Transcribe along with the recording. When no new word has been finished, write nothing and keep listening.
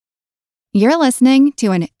You're listening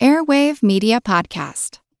to an Airwave Media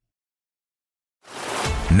Podcast.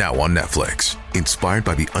 Now on Netflix, inspired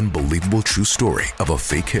by the unbelievable true story of a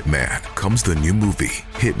fake hitman, comes the new movie,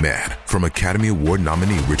 Hitman, from Academy Award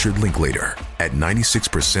nominee Richard Linklater. At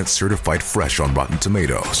 96% certified fresh on Rotten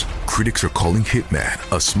Tomatoes, critics are calling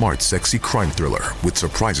Hitman a smart, sexy crime thriller with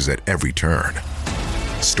surprises at every turn.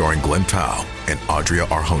 Starring Glenn Powell and Adria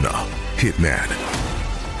Arjona, Hitman.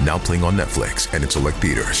 Now playing on Netflix and in select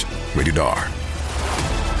theaters. Rated R.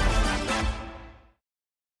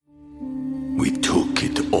 We took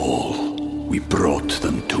it all. We brought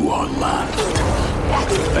them to our land.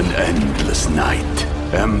 An endless night,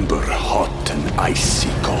 ember hot and icy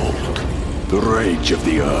cold. The rage of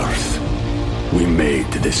the earth. We made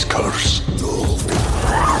this curse.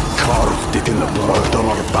 Carved it in the blood on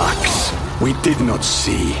our backs. We did not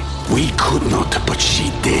see. We could not, but she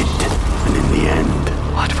did. And in the end...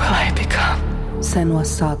 What will I become?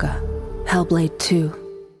 Senua's Saga. Hellblade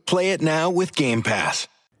 2. Play it now with Game Pass.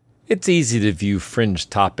 It's easy to view fringe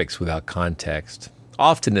topics without context.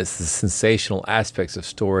 Often it's the sensational aspects of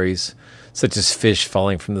stories, such as fish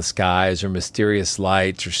falling from the skies, or mysterious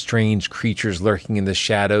lights, or strange creatures lurking in the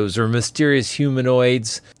shadows, or mysterious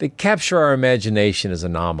humanoids, that capture our imagination as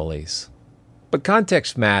anomalies. But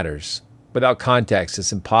context matters. Without context,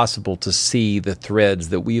 it's impossible to see the threads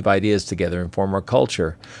that weave ideas together and form our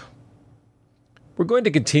culture. We're going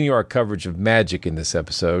to continue our coverage of magic in this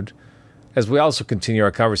episode, as we also continue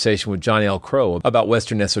our conversation with John L. Crow about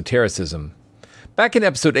Western esotericism. Back in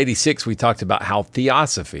episode 86, we talked about how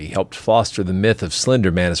theosophy helped foster the myth of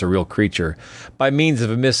Slender Man as a real creature by means of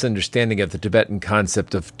a misunderstanding of the Tibetan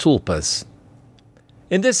concept of tulpas.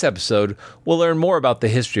 In this episode, we'll learn more about the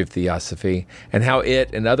history of theosophy and how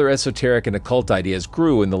it and other esoteric and occult ideas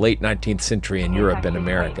grew in the late 19th century in Europe and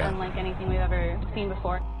America. Unlike anything we've ever seen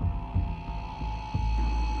before.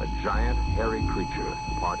 A giant, hairy creature,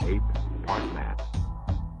 part ape, part man.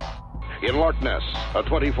 In Loch Ness, a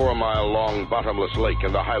 24-mile-long bottomless lake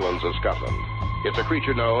in the Highlands of Scotland. It's a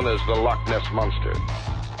creature known as the Loch Ness Monster.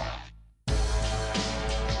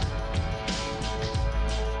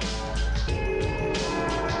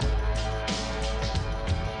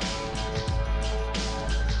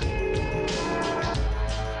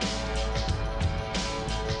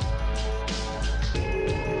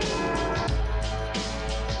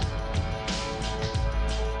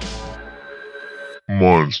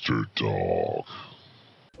 Monster Talk.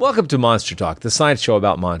 Welcome to Monster Talk, the science show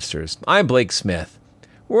about monsters. I'm Blake Smith.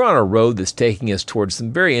 We're on a road that's taking us towards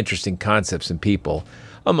some very interesting concepts and people,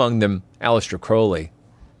 among them Aleister Crowley.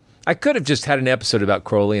 I could have just had an episode about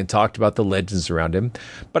Crowley and talked about the legends around him,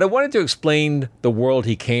 but I wanted to explain the world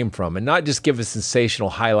he came from and not just give a sensational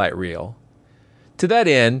highlight reel. To that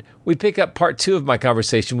end, we pick up part 2 of my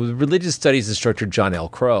conversation with religious studies instructor John L.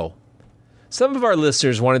 Crow. Some of our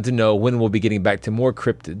listeners wanted to know when we'll be getting back to more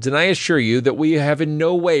cryptids, and I assure you that we have in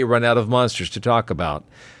no way run out of monsters to talk about.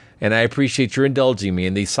 And I appreciate your indulging me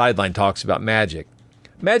in these sideline talks about magic.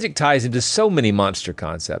 Magic ties into so many monster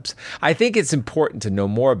concepts. I think it's important to know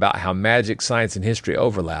more about how magic, science, and history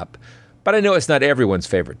overlap, but I know it's not everyone's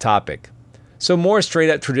favorite topic. So more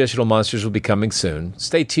straight-up traditional monsters will be coming soon.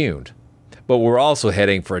 Stay tuned. But we're also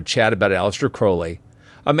heading for a chat about Aleister Crowley,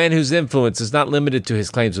 a man whose influence is not limited to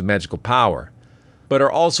his claims of magical power, but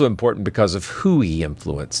are also important because of who he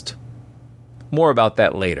influenced. More about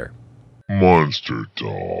that later. Monster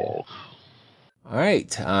Talk. All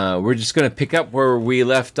right, we're just going to pick up where we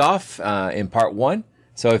left off in part 1.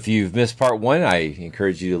 So if you've missed part 1, I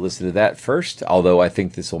encourage you to listen to that first, although I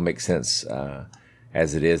think this will make sense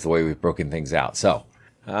as it is, the way we've broken things out. So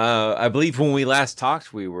I believe when we last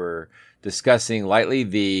talked, we were discussing lightly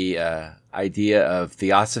the idea of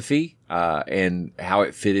theosophy and how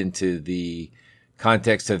it fit into the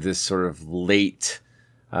context of this sort of late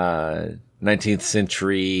 19th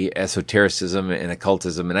century esotericism and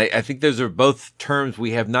occultism. And I think those are both terms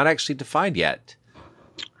we have not actually defined yet.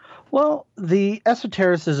 Well, the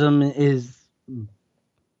esotericism is,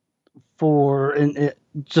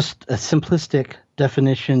 just a simplistic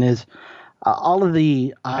definition, is all of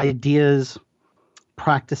the ideas,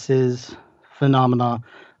 practices, phenomena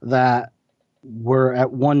that were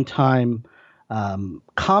at one time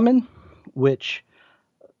common, which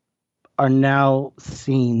are now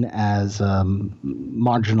seen as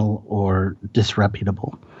marginal or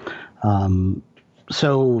disreputable.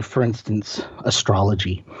 So, for instance,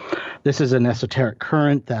 astrology. This is an esoteric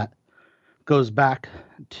current that goes back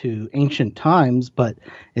to ancient times, but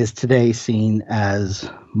is today seen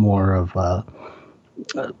as more of a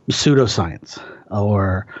pseudoscience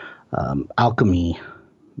or alchemy,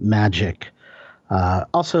 magic.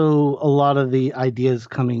 Also, a lot of the ideas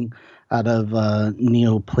coming out of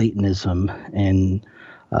Neoplatonism and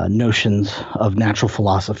notions of natural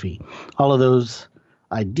philosophy. All of those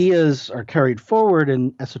ideas are carried forward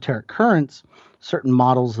in esoteric currents, certain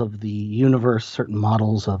models of the universe, certain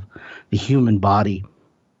models of the human body.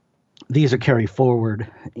 These are carried forward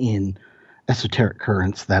in esoteric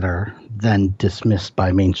currents that are then dismissed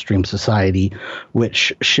by mainstream society,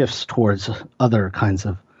 which shifts towards other kinds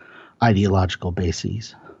of ideological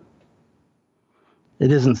bases.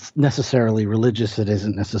 It isn't necessarily religious, it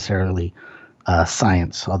isn't necessarily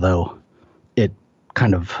science, although it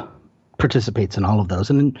kind of participates in all of those.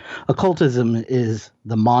 And occultism is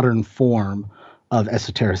the modern form of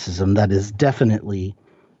esotericism that is definitely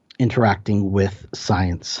interacting with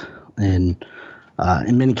science and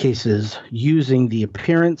in many cases using the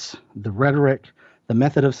appearance, the rhetoric, the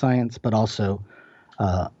method of science, but also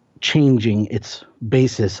changing its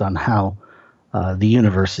basis on how the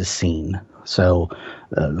universe is seen. So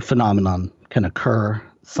the phenomenon can occur.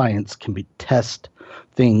 Science can test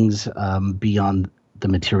things beyond the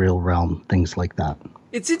material realm, things like that.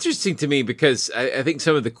 It's interesting to me because I think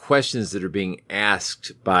some of the questions that are being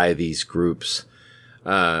asked by these groups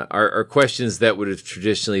are questions that would have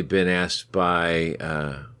traditionally been asked by,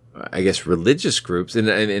 I guess, religious groups. And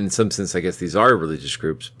in some sense, I guess these are religious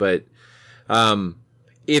groups. But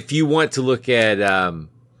if you want to look at,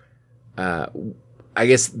 I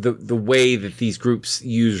guess, the way that these groups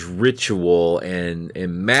use ritual and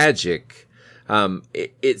magic,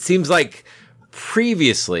 it seems like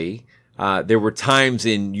previously there were times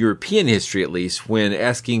in European history, at least, when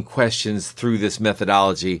asking questions through this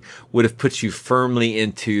methodology would have put you firmly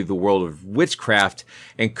into the world of witchcraft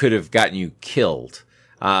and could have gotten you killed.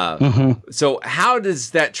 So how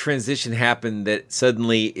does that transition happen that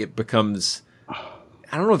suddenly it becomes,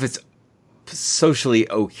 I don't know if it's socially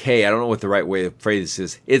okay. I don't know what the right way to phrase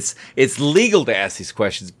this is. It's legal to ask these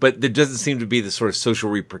questions, but there doesn't seem to be the sort of social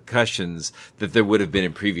repercussions that there would have been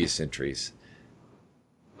in previous centuries.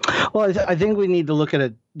 Well, I think we need to look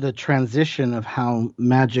at the transition of how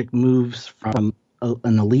magic moves from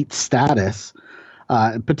an elite status,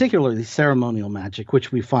 particularly ceremonial magic,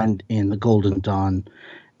 which we find in the Golden Dawn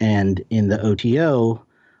and in the OTO,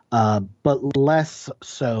 but less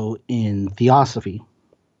so in Theosophy.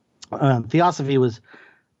 Theosophy was,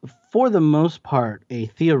 for the most part, a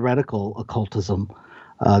theoretical occultism.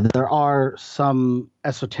 There are some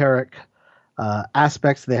esoteric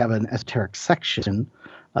aspects. They have an esoteric section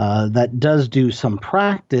that does do some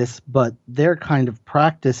practice, but their kind of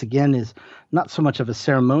practice, again, is not so much of a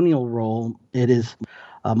ceremonial role. It is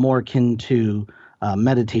more akin to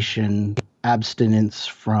meditation, abstinence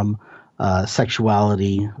from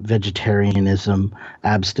sexuality, vegetarianism,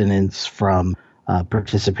 abstinence from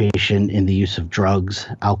participation in the use of drugs,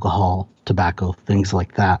 alcohol, tobacco, things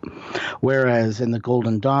like that. Whereas in the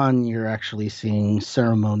Golden Dawn, you're actually seeing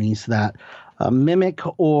ceremonies that mimic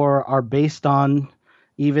or are based on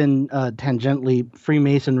even tangentially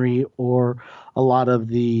Freemasonry or a lot of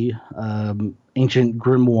the ancient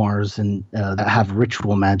grimoires and that have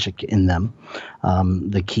ritual magic in them,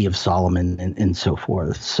 the Key of Solomon and so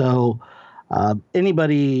forth. So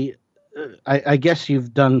anybody, I guess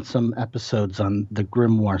you've done some episodes on the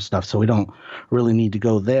grimoire stuff, so we don't really need to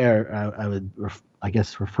go there. I would, I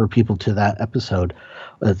guess, refer people to that episode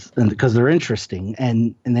because they're interesting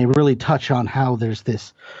and they really touch on how there's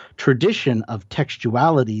this tradition of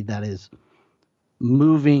textuality that is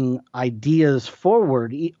moving ideas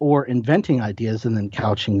forward or inventing ideas and then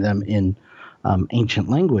couching them in ancient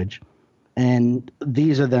language. And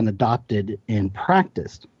these are then adopted and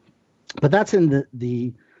practiced. But that's in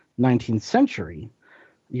the 19th century.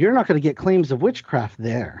 You're not going to get claims of witchcraft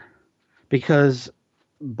there because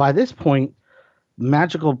by this point,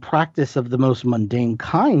 magical practice of the most mundane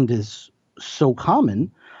kind is so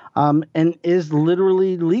common and is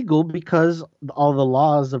literally legal because all the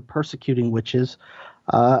laws of persecuting witches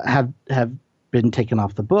have been taken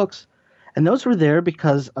off the books. And those were there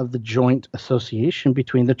because of the joint association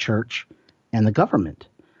between the church and the government.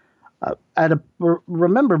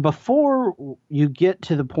 Remember, before you get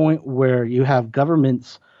to the point where you have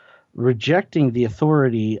governments rejecting the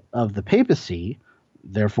authority of the papacy,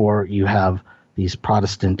 therefore you have these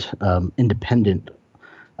Protestant independent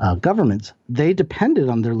governments, they depended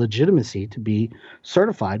on their legitimacy to be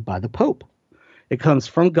certified by the Pope. It comes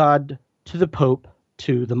from God to the Pope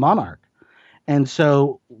to the monarch. And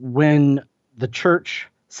so when the church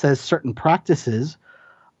says certain practices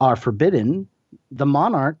are forbidden, the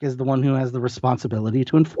monarch is the one who has the responsibility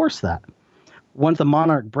to enforce that. Once the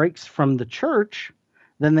monarch breaks from the church,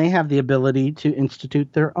 then they have the ability to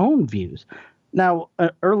institute their own views. Now,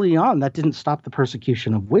 early on, that didn't stop the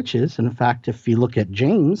persecution of witches. And in fact, if you look at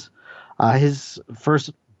James, His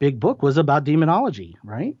first big book was about demonology,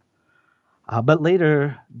 right? But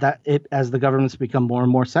later, as the governments become more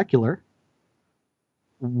and more secular,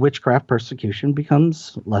 witchcraft persecution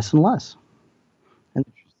becomes less and less. And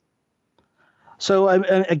so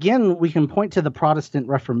again, we can point to the Protestant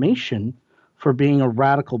Reformation for being a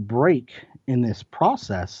radical break in this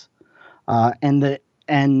process, and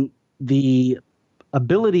the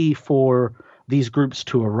ability for these groups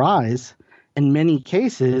to arise in many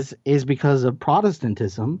cases is because of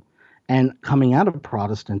Protestantism, and coming out of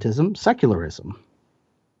Protestantism, secularism.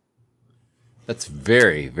 That's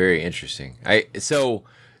very, very interesting. So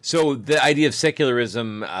the idea of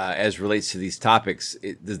secularism as relates to these topics,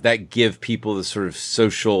 does that give people the sort of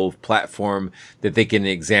social platform that they can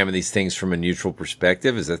examine these things from a neutral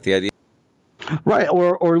perspective? Is that the idea? Right,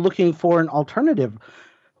 or looking for an alternative.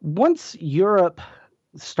 Once Europe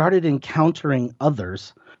started encountering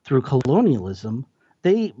others through colonialism,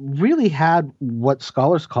 they really had what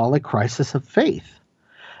scholars call a crisis of faith.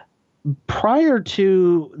 Prior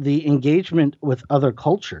to the engagement with other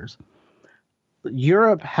cultures,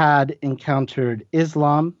 Europe had encountered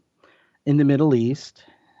Islam in the Middle East,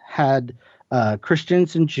 had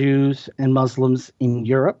Christians and Jews and Muslims in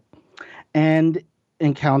Europe, and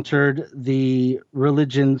encountered the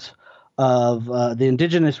religions of the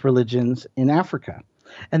indigenous religions in Africa.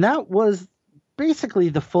 And that was basically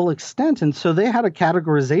the full extent. And so they had a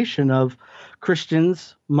categorization of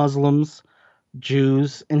Christians, Muslims,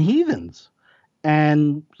 Jews, and heathens.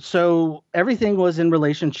 And so everything was in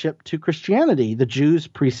relationship to Christianity. The Jews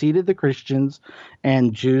preceded the Christians,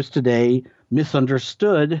 and Jews today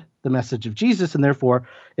misunderstood the message of Jesus, and therefore,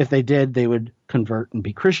 if they did, they would convert and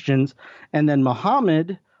be Christians. And then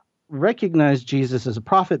Muhammad recognized Jesus as a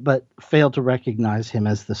prophet, but failed to recognize him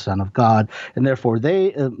as the Son of God. And therefore,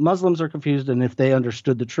 Muslims are confused, and if they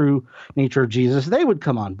understood the true nature of Jesus, they would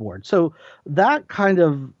come on board. So that kind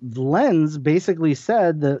of lens basically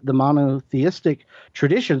said that the monotheistic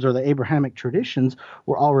traditions or the Abrahamic traditions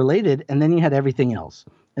were all related, and then you had everything else,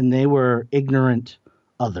 and they were ignorant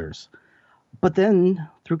others. But then,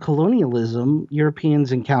 through colonialism,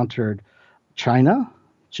 Europeans encountered China,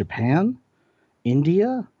 Japan,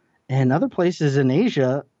 India, and other places in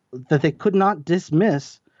Asia that they could not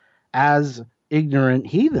dismiss as ignorant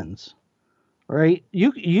heathens, right?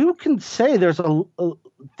 You can say there's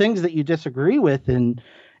things that you disagree with in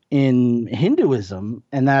Hinduism,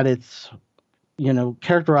 and that it's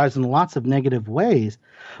characterized in lots of negative ways.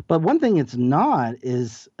 But one thing it's not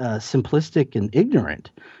is simplistic and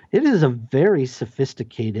ignorant. It is a very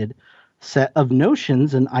sophisticated set of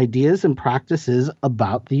notions and ideas and practices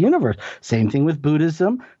about the universe. Same thing with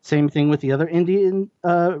Buddhism, same thing with the other Indian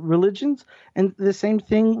religions, and the same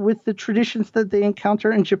thing with the traditions that they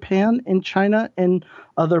encounter in Japan, in China, and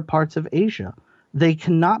other parts of Asia. They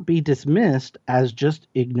cannot be dismissed as just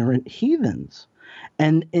ignorant heathens.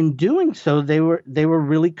 And in doing so, they were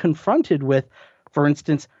really confronted with, for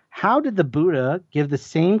instance, how did the Buddha give the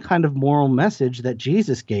same kind of moral message that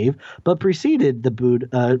Jesus gave, but preceded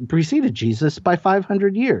Jesus by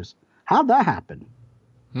 500 years? How'd that happen?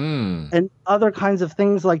 And other kinds of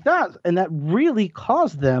things like that. And that really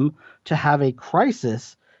caused them to have a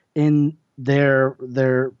crisis in their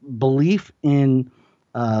belief in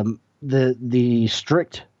the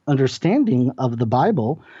strict understanding of the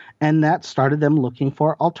Bible, and that started them looking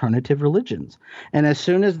for alternative religions. And as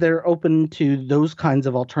soon as they're open to those kinds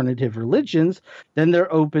of alternative religions, then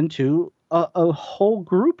they're open to a whole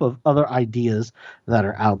group of other ideas that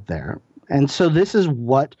are out there. And so this is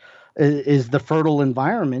what is the fertile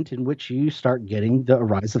environment in which you start getting the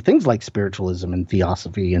rise of things like spiritualism and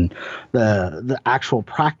theosophy and the actual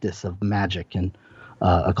practice of magic and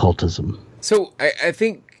occultism. So I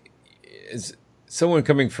think as someone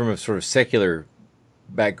coming from a sort of secular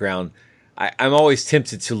background, I'm always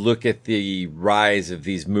tempted to look at the rise of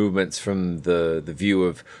these movements from the view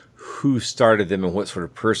of who started them and what sort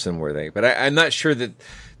of person were they. But I'm not sure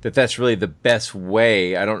that's really the best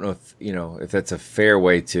way. I don't know if that's a fair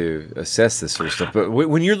way to assess this sort of stuff. But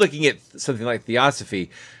when you're looking at something like theosophy,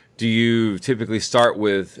 do you typically start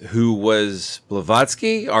with who was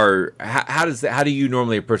Blavatsky, or how do you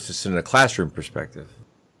normally approach this in a classroom perspective?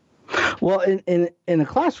 Well, in a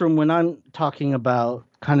classroom, when I'm talking about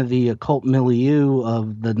kind of the occult milieu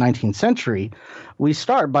of the 19th century, we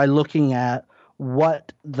start by looking at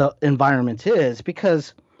what the environment is,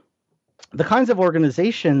 because the kinds of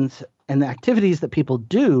organizations and the activities that people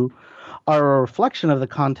do are a reflection of the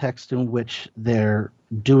context in which they're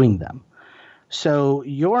doing them. So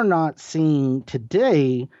you're not seeing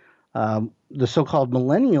today the so-called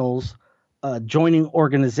millennials joining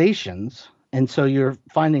organizations And so you're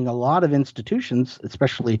finding a lot of institutions,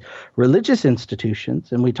 especially religious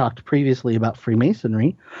institutions, and we talked previously about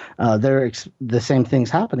Freemasonry. The same things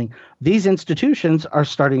happening. These institutions are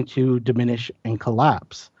starting to diminish and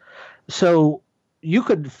collapse. So you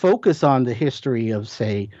could focus on the history of,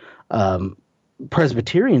 say,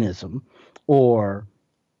 Presbyterianism or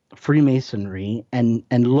Freemasonry and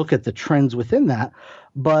look at the trends within that.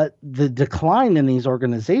 But the decline in these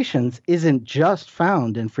organizations isn't just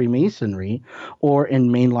found in Freemasonry or in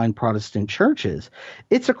mainline Protestant churches.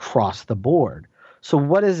 It's across the board. So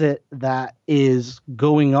what is it that is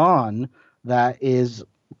going on that is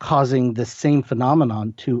causing the same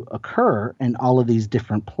phenomenon to occur in all of these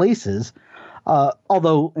different places,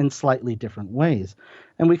 although in slightly different ways?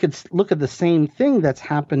 And we could look at the same thing that's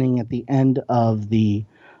happening at the end of the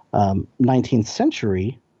 19th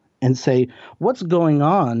century and say, what's going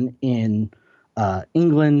on in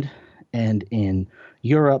England and in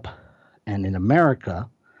Europe and in America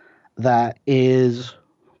that is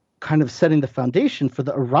kind of setting the foundation for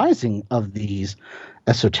the arising of these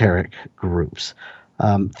esoteric groups?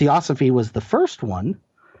 Theosophy was the first one,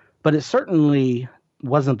 but it certainly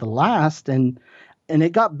wasn't the last, and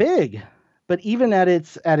it got big. But even at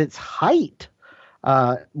its height,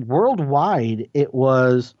 worldwide, it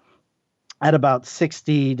was at about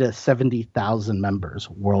 60 to 70,000 members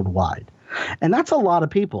worldwide. And that's a lot of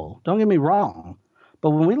people, don't get me wrong. But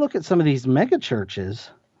when we look at some of these mega churches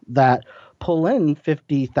that pull in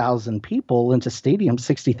 50,000 people into stadiums,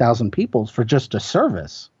 60,000 people for just a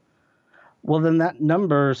service, well, then that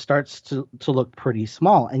number starts to look pretty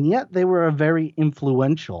small. And yet they were a very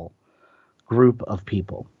influential group of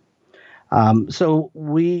people. So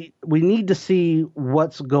we need to see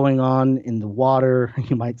what's going on in the water,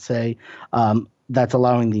 you might say, that's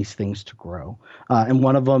allowing these things to grow. And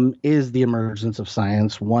one of them is the emergence of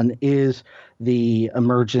science. One is the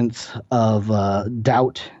emergence of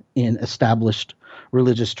doubt in established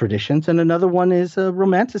religious traditions. And another one is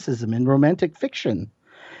romanticism and romantic fiction.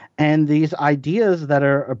 And these ideas that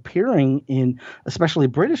are appearing in especially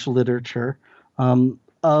British literature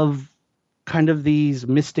of kind of these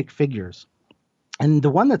mystic figures. And the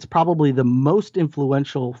one that's probably the most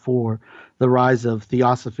influential for the rise of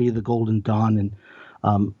Theosophy, the Golden Dawn,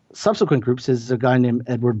 and subsequent groups is a guy named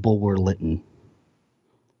Edward Bulwer-Lytton.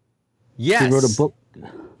 Yes. He wrote a book.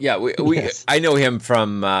 Yeah, Yes. I know him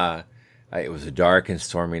from It Was a Dark and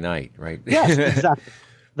Stormy Night, right? Yes, exactly.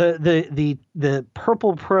 The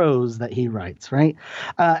purple prose that he writes, right?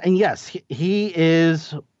 And yes, he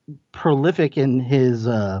is prolific in his,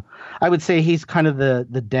 I would say he's kind of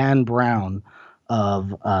the Dan Brown of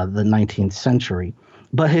the 19th century.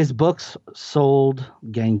 But his books sold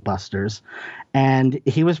gangbusters, and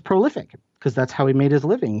he was prolific because that's how he made his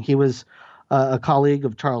living. He was a colleague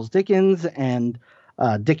of Charles Dickens, and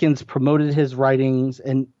Dickens promoted his writings.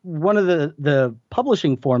 And one of the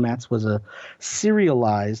publishing formats was a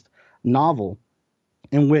serialized novel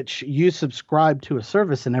in which you subscribed to a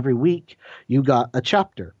service, and every week you got a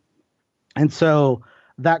chapter. And so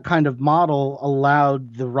that kind of model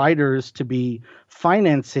allowed the writers to be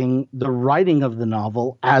financing the writing of the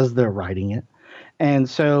novel as they're writing it. And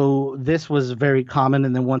so this was very common.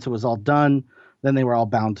 And then once it was all done, then they were all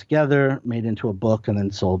bound together, made into a book, and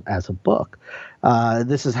then sold as a book.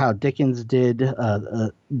 This is how Dickens did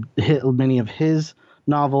many of his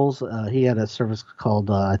novels. He had a service called,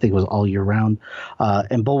 I think it was All Year Round.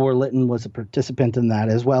 And Bulwer-Lytton was a participant in that,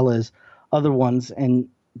 as well as other ones, and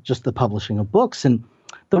just the publishing of books. And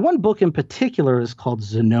the one book in particular is called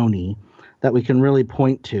Zanoni that we can really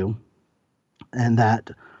point to, and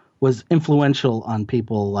that was influential on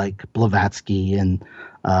people like Blavatsky and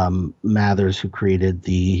Mathers, who created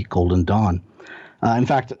the Golden Dawn. In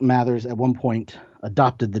fact, Mathers at one point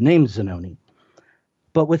adopted the name Zanoni.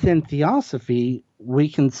 But within Theosophy, we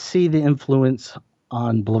can see the influence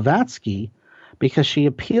on Blavatsky because she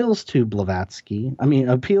appeals to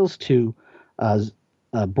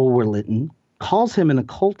Bulwer-Lytton, calls him an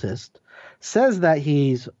occultist, says that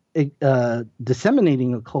he's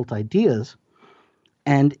disseminating occult ideas.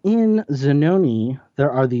 And in Zanoni,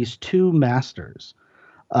 there are these two masters,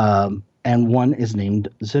 and one is named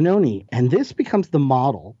Zanoni. And this becomes the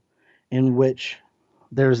model in which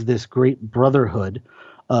there's this great brotherhood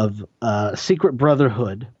of secret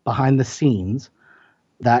brotherhood behind the scenes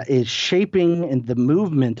that is shaping the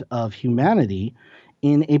movement of humanity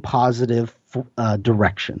in a positive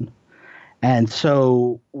direction. And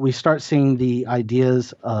so we start seeing the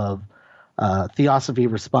ideas of Theosophy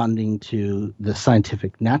responding to the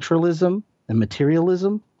scientific naturalism and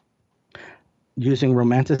materialism, using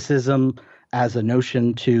Romanticism as a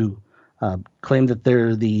notion to claim that there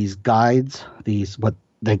are these guides, these what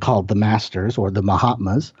they called the Masters or the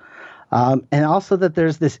Mahatmas. And also that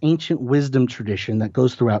there's this ancient wisdom tradition that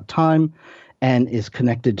goes throughout time and is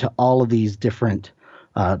connected to all of these different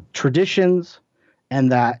traditions.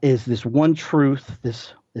 And that is this one truth,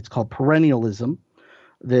 it's called perennialism,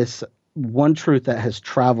 this one truth that has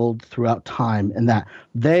traveled throughout time, and that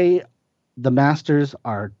the Masters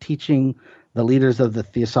are teaching the leaders of the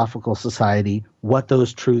Theosophical Society what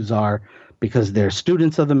those truths are, because they're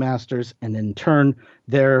students of the Masters, and in turn,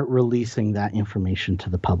 they're releasing that information to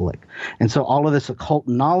the public. And so all of this occult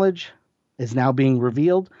knowledge is now being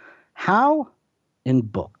revealed. How? In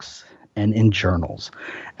books and in journals.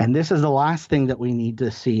 And this is the last thing that we need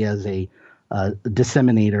to see as a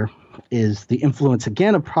disseminator, is the influence,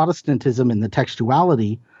 again, of Protestantism in the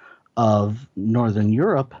textuality of Northern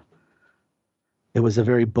Europe. It was a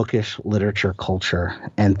very bookish literature culture,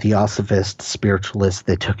 and theosophists, spiritualists,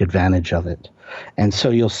 they took advantage of it. And so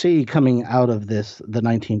you'll see coming out of this, the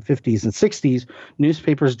 1950s and 60s,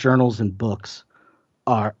 newspapers, journals, and books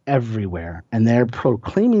are everywhere, and they're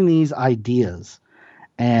proclaiming these ideas.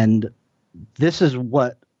 And this is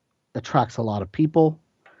what attracts a lot of people.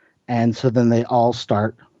 And so then they all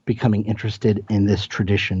start becoming interested in this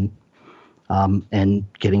tradition and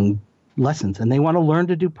getting lessons, and they want to learn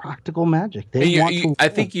to do practical magic.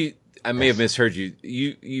 I may have misheard you.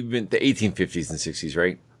 You've been the 1850s and 60s,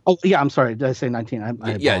 right? Oh yeah, I'm sorry. Did I say 19?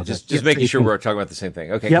 Just making sure we're talking about the same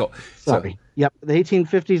thing. Okay, yep. Cool. Sorry. Yep. The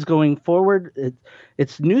 1850s going forward,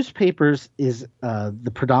 it's newspapers is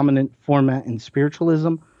the predominant format in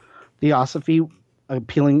spiritualism. Theosophy,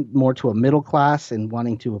 appealing more to a middle class and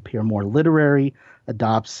wanting to appear more literary,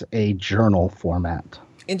 adopts a journal format.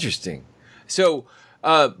 Interesting. So,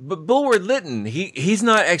 but Bulwer Lytton, he's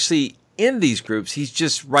not actually in these groups. He's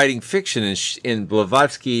just writing fiction in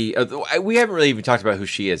Blavatsky. We haven't really even talked about who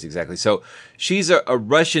she is exactly. So she's a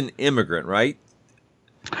Russian immigrant, right?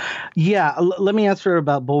 Yeah. Let me answer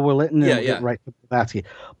about Bulwer Lytton and get right to Blavatsky.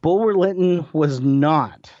 Bulwer Lytton was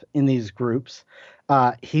not in these groups.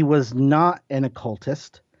 He was not an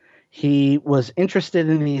occultist. He was interested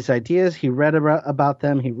in these ideas. He read about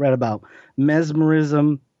them. He read about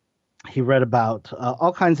mesmerism. He read about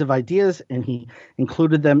all kinds of ideas, and he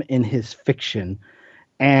included them in his fiction.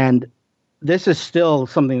 And this is still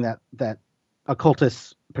something that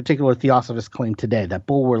occultists, particular theosophists, claim today, that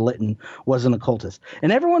Bulwer Lytton was an occultist.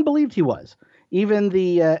 And everyone believed he was. Even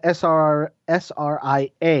the SRIA,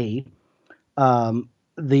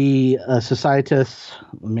 the Societas,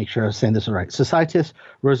 let me make sure I'm saying this right, Societas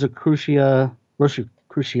Rosicruciana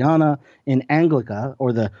in Anglica,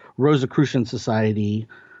 or the Rosicrucian Society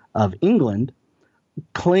of England,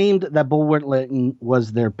 claimed that Bulwer Lytton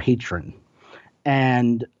was their patron.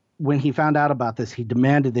 And when he found out about this, he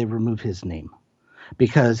demanded they remove his name,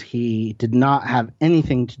 because he did not have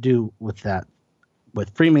anything to do with that, with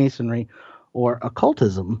Freemasonry or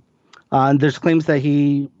occultism. And there's claims that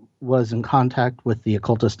he was in contact with the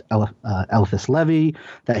occultist Eliphas Levi,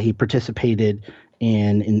 that he participated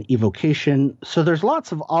in an evocation. So there's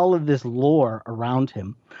lots of all of this lore around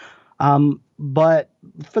him. But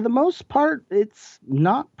for the most part, it's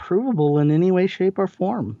not provable in any way, shape, or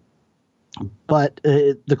form. But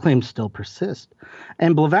the claims still persist.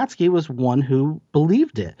 And Blavatsky was one who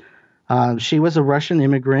believed it. She was a Russian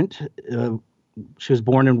immigrant. She was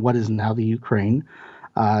born in what is now the Ukraine.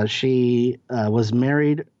 She was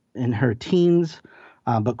married in her teens,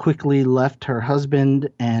 but quickly left her husband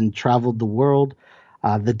and traveled the world.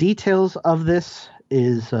 The details of this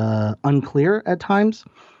is unclear at times.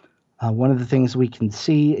 One of the things we can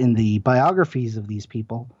see in the biographies of these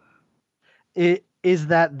people is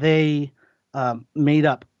that they made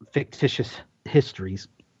up fictitious histories.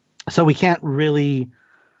 So we can't really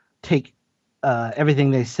take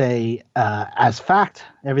everything they say as fact.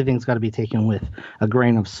 Everything's got to be taken with a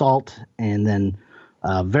grain of salt and then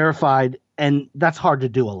verified, and that's hard to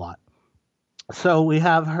do a lot. So we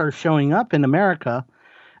have her showing up in America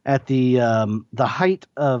at the height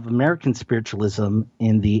of American spiritualism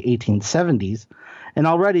in the 1870s, and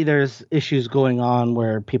already there's issues going on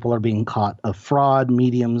where people are being caught of fraud.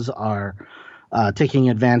 Mediums are taking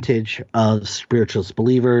advantage of spiritualist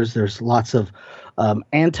believers. There's lots of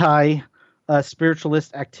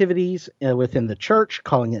anti-spiritualist activities within the church,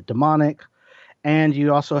 calling it demonic. And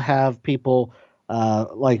you also have people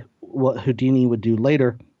like what Houdini would do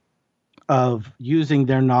later, of using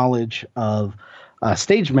their knowledge of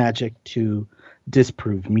stage magic to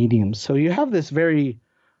disprove mediums. So you have this very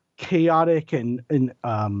chaotic and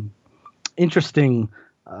interesting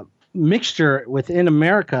mixture within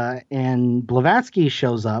America, and Blavatsky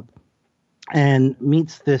shows up and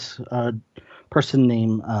meets this person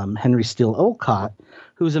named Henry Steele Olcott,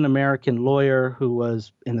 who's an American lawyer who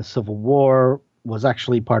was in the Civil War, was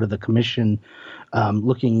actually part of the commission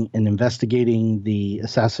looking and investigating the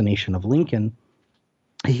assassination of Lincoln.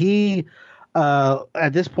 He,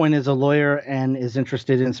 at this point, is a lawyer and is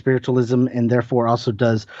interested in spiritualism, and therefore also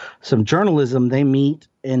does some journalism. They meet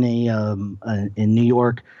in in New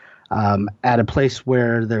York at a place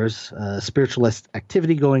where there's spiritualist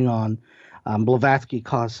activity going on. Blavatsky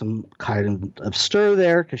caused some kind of stir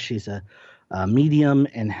there because she's a medium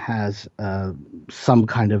and has some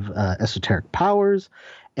kind of esoteric powers,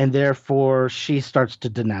 and therefore she starts to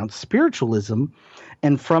denounce spiritualism.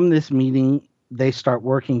 And from this meeting, they start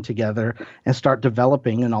working together and start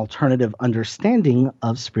developing an alternative understanding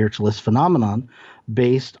of spiritualist phenomenon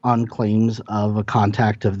based on claims of a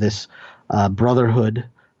contact of this brotherhood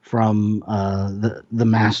from the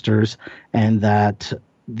masters, and that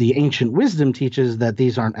the ancient wisdom teaches that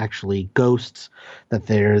these aren't actually ghosts, that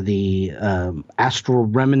they're the astral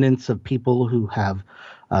remnants of people who have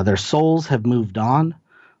their souls have moved on,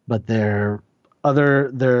 but they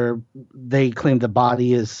claim the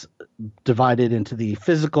body is divided into the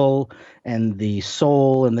physical and the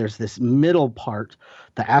soul, and there's this middle part,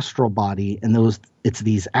 the astral body, and it's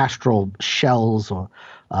these astral shells or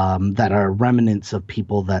that are remnants of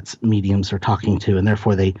people that mediums are talking to, and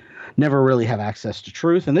therefore they never really have access to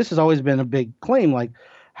truth. And this has always been a big claim, like,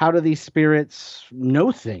 how do these spirits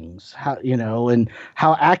know things? How, and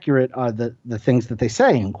how accurate are the things that they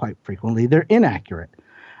say? And quite frequently they're inaccurate.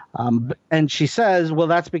 And she says, well,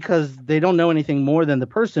 that's because they don't know anything more than the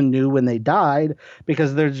person knew when they died,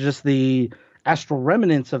 because they're just the astral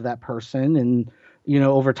remnants of that person. And,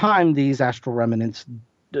 over time, these astral remnants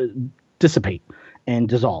dissipate and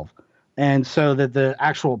dissolve. And so that the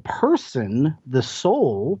actual person, the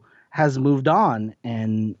soul, has moved on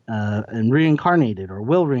and reincarnated or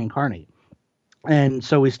will reincarnate. And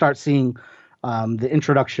so we start seeing the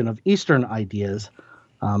introduction of Eastern ideas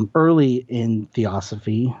early in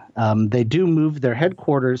Theosophy. They do move their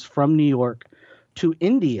headquarters from New York to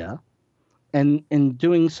India. And in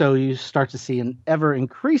doing so, you start to see an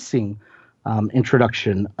ever-increasing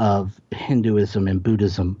introduction of Hinduism and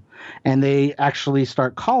Buddhism. And they actually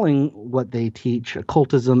start calling what they teach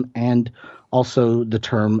occultism and also the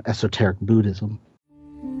term esoteric Buddhism.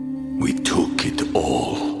 We took it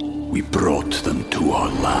all. We brought them to our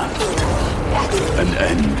land. An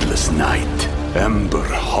endless night, ember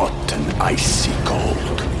hot and icy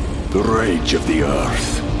cold. The rage of the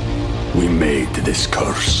earth. We made this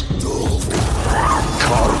curse.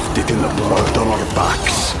 Carved it in the blood on our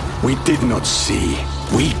backs. We did not see.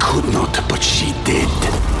 We could not, but she did.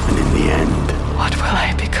 And in the end, what will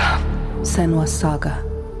I become? Senua Saga.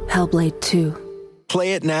 Hellblade 2.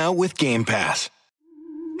 Play it now with Game Pass.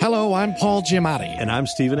 Hello, I'm Paul Giamatti. And I'm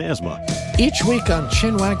Stephen Asma. Each week on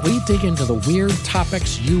Chinwag, we dig into the weird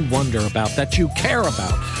topics you wonder about, that you care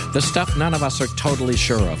about. The stuff none of us are totally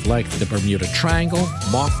sure of, like the Bermuda Triangle,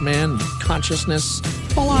 Mothman, consciousness,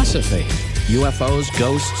 philosophy, UFOs,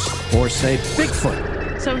 ghosts, or, say, Bigfoot.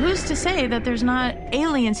 So who's to say that there's not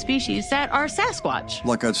alien species that are Sasquatch?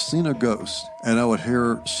 Like I'd seen a ghost, and I would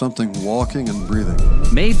hear something walking and breathing.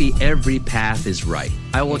 Maybe every path is right.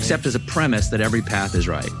 I will accept as a premise that every path is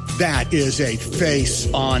right. That is a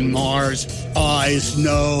face on Mars. Eyes,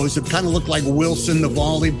 nose. It kind of looked like Wilson the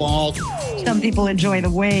volleyball. Some people enjoy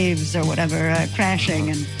the waves or whatever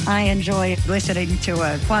crashing, and I enjoy listening to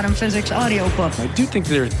a quantum physics audiobook. I do think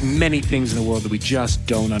there are many things in the world that we just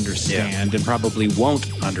don't understand and probably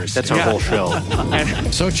won't understand. That's our whole show.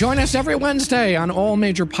 So join us every Wednesday on all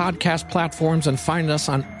major podcast platforms and find us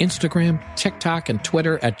on Instagram, TikTok, and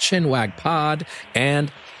Twitter at ChinwagPod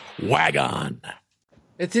and Wagon.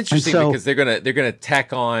 It's interesting because they're gonna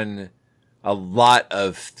tack on a lot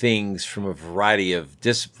of things from a variety of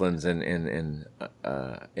disciplines and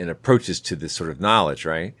approaches to this sort of knowledge,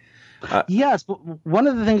 right? Yes, but one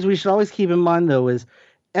of the things we should always keep in mind, though, is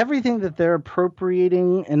everything that they're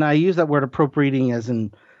appropriating, and I use that word appropriating as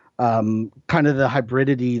in kind of the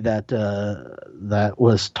hybridity that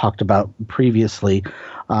was talked about previously,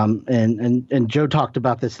 and Joe talked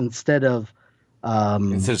about this instead of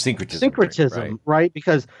syncretism, right?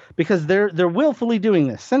 Because they're willfully doing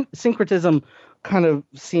this. Syncretism kind of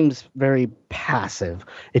seems very passive.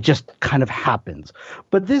 It just kind of happens.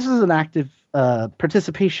 But this is an active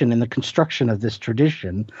participation in the construction of this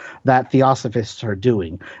tradition that Theosophists are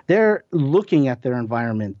doing. They're looking at their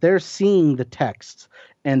environment. They're seeing the texts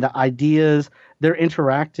and the ideas. They're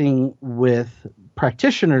interacting with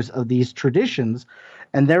practitioners of these traditions,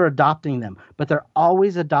 and they're adopting them, but they're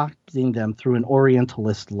always adopting them through an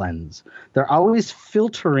Orientalist lens. They're always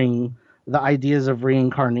filtering the ideas of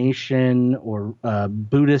reincarnation or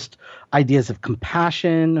Buddhist ideas of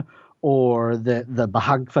compassion or the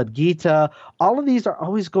Bhagavad Gita, all of these are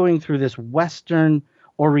always going through this Western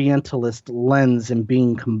Orientalist lens and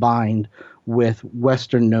being combined with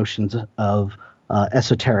Western notions of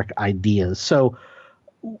esoteric ideas. So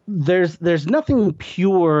there's nothing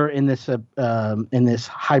pure in this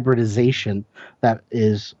hybridization that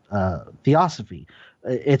is theosophy.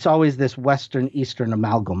 It's always this Western Eastern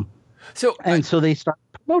amalgam. So they start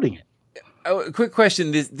promoting it. A quick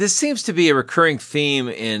question: This seems to be a recurring theme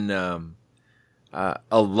in a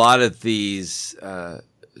lot of these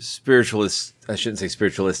spiritualists. I shouldn't say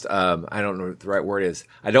spiritualist. I don't know what the right word is.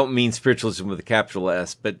 I don't mean spiritualism with a capital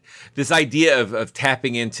S, but this idea of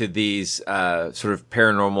tapping into these sort of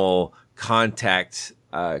paranormal contact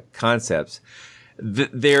concepts.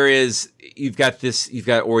 You've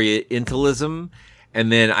got Orientalism. And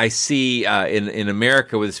then I see in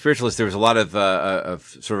America with the spiritualists, there was a lot of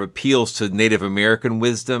sort of appeals to Native American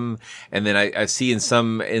wisdom. And then I see in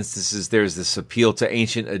some instances there's this appeal to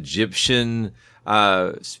ancient Egyptian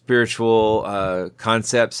spiritual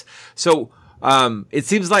concepts. So it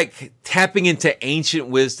seems like tapping into ancient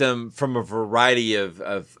wisdom from a variety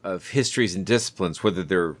of histories and disciplines, whether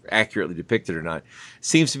they're accurately depicted or not,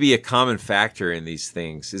 seems to be a common factor in these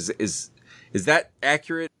things. Is that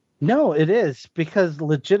accurate? No, it is, because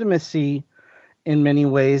legitimacy in many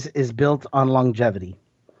ways is built on longevity.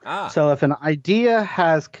 So if an idea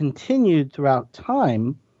has continued throughout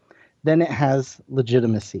time, then it has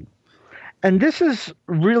legitimacy. And this is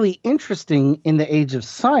really interesting in the age of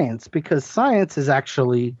science, because science is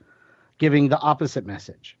actually giving the opposite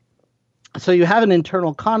message. So you have an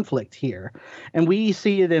internal conflict here, and we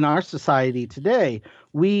see it in our society today.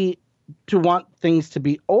 To want things to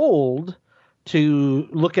be old, to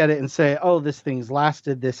look at it and say, oh, this thing's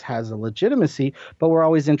lasted, this has a legitimacy, but we're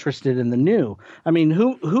always interested in the new. I mean,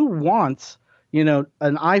 who wants, an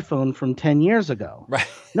iPhone from 10 years ago? Right.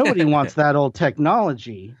 Nobody wants that old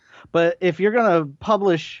technology. But if you're going to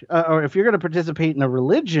publish or if you're going to participate in a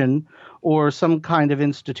religion or some kind of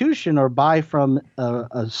institution or buy from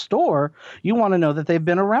a store, you want to know that they've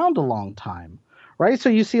been around a long time, right? So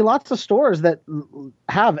you see lots of stores that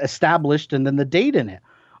have established and then the date in it.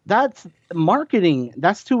 That's marketing.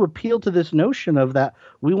 That's to appeal to this notion of that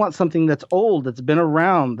we want something that's old, that's been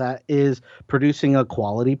around, that is producing a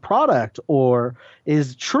quality product or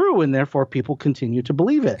is true, and therefore people continue to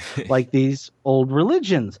believe it, like these old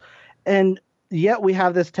religions. And yet we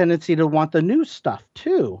have this tendency to want the new stuff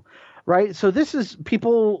too, right? So this is,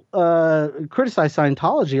 people criticize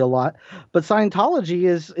Scientology a lot, but Scientology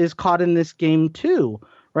is caught in this game too,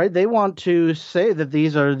 right? They want to say that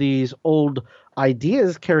these are these old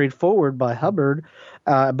ideas carried forward by Hubbard,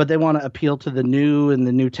 but they want to appeal to the new and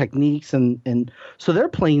the new techniques. And so they're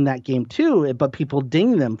playing that game too, but people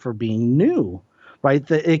ding them for being new, right?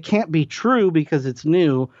 It can't be true because it's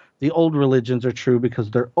new. The old religions are true because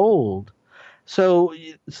they're old. So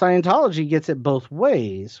Scientology gets it both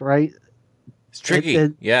ways, right? It's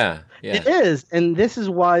tricky. Yeah. It is. And this is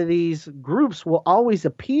why these groups will always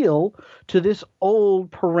appeal to this old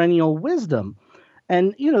perennial wisdom.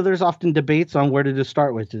 And, there's often debates on where did it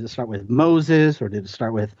start with. Did it start with Moses, or did it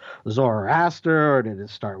start with Zoroaster, or did it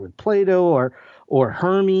start with Plato or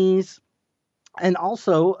Hermes? And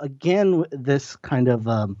also, again, this kind of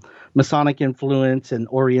Masonic influence and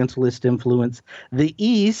Orientalist influence. The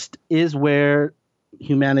East is where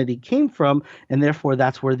humanity came from, and therefore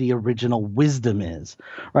that's where the original wisdom is,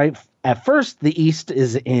 right? At first, the East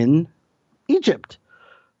is in Egypt.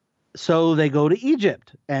 So they go to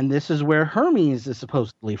Egypt, and this is where Hermes is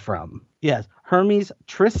supposedly from. Yes, Hermes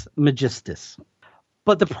Trismegistus.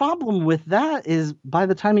 But the problem with that is by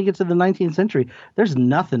the time you get to the 19th century, there's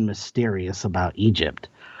nothing mysterious about Egypt,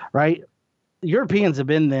 right? Europeans have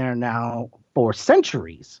been there now for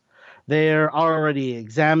centuries. They're already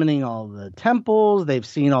examining all the temples. They've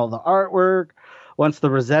seen all the artwork. Once the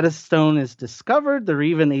Rosetta Stone is discovered, they're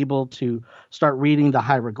even able to start reading the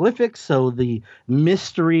hieroglyphics. So the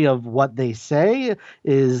mystery of what they say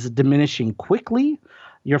is diminishing quickly.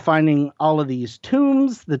 You're finding all of these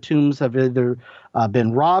tombs. The tombs have either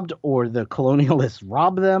been robbed or the colonialists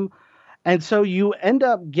robbed them. And so you end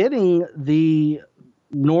up getting the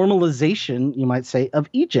normalization, you might say, of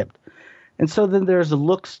Egypt. And so then there's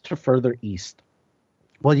looks to further east.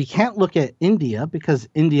 Well, you can't look at India because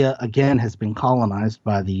India, again, has been colonized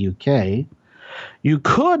by the UK. You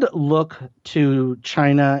could look to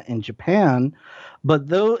China and Japan,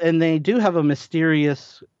 and they do have a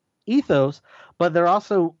mysterious ethos, but they're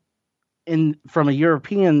also, from a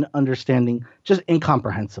European understanding, just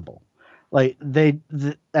incomprehensible. Like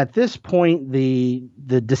at this point, the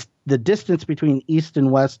distance between East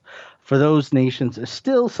and West for those nations is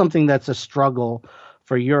still something that's a struggle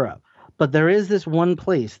for Europe. But there is this one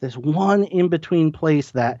place, this one in-between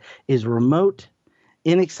place that is remote,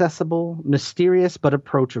 inaccessible, mysterious, but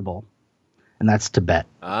approachable. And that's Tibet.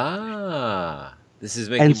 Ah, this is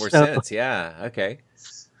making more sense. Yeah, okay.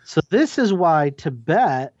 So this is why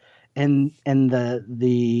Tibet and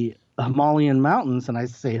the Himalayan mountains, and I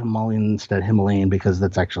say Himalayan instead of Himalayan because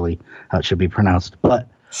that's actually how it should be pronounced. But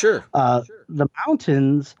sure. The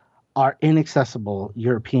mountains are inaccessible.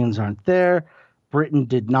 Europeans aren't there. Britain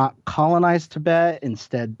did not colonize Tibet.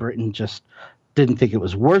 Instead, Britain just didn't think it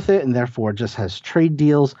was worth it, and therefore just has trade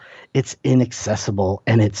deals. It's inaccessible,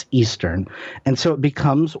 and it's Eastern. And so it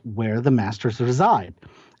becomes where the masters reside.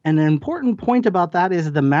 And an important point about that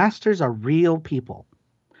is the masters are real people.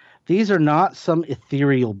 These are not some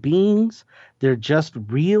ethereal beings. They're just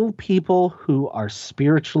real people who are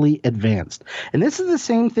spiritually advanced. And this is the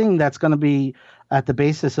same thing that's going to be at the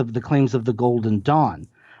basis of the claims of the Golden Dawn.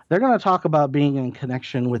 They're going to talk about being in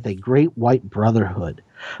connection with a great white brotherhood.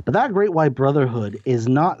 But that great white brotherhood is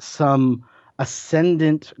not some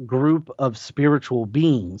ascendant group of spiritual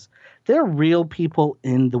beings. They're real people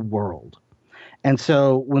in the world. And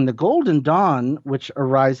so when the Golden Dawn, which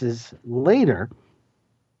arises later,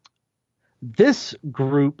 this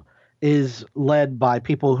group is led by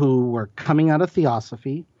people who were coming out of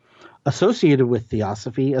Theosophy, associated with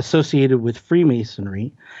Theosophy, associated with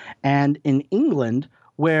Freemasonry, and in England,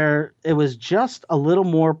 where it was just a little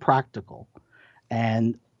more practical.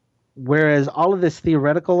 And whereas all of this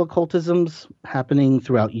theoretical occultism's happening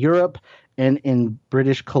throughout Europe and in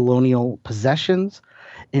British colonial possessions,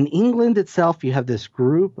 in England itself, you have this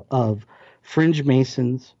group of fringe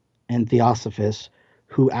Masons and Theosophists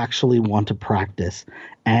who actually want to practice.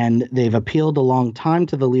 And they've appealed a long time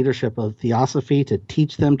to the leadership of Theosophy to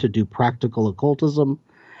teach them to do practical occultism,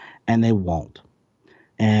 and they won't.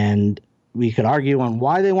 And we could argue on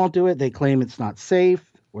why they won't do it. They claim it's not safe,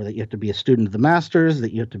 or that you have to be a student of the masters,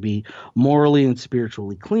 that you have to be morally and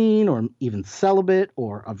spiritually clean, or even celibate,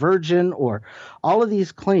 or a virgin, or all of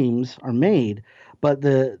these claims are made. But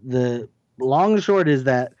the long and short is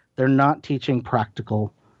that they're not teaching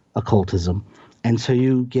practical occultism. And so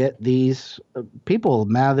you get these people,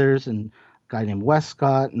 Mathers and a guy named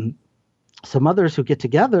Westcott and some others who get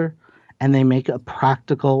together and they make a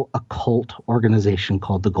practical occult organization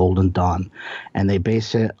called the Golden Dawn. And they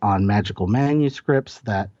base it on magical manuscripts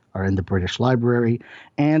that are in the British Library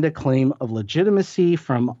and a claim of legitimacy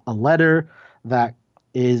from a letter that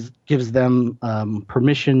gives them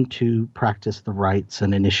permission to practice the rites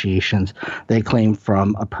and initiations they claim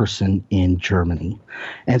from a person in Germany.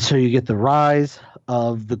 And so you get the rise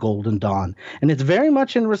of the Golden Dawn. And it's very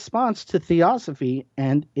much in response to Theosophy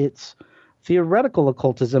and its theoretical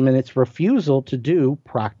occultism and its refusal to do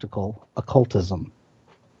practical occultism.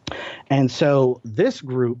 And so this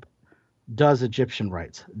group does Egyptian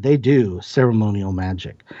rites. They do ceremonial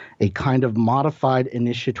magic, a kind of modified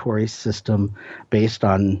initiatory system based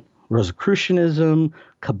on Rosicrucianism,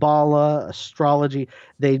 Kabbalah, astrology.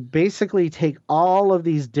 They basically take all of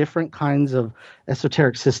these different kinds of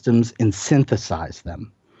esoteric systems and synthesize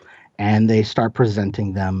them. And they start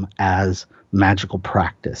presenting them as magical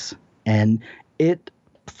practice. And it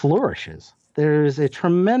flourishes. There's a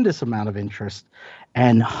tremendous amount of interest,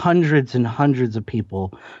 and hundreds of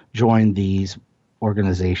people join these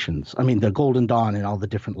organizations. I mean, the Golden Dawn and all the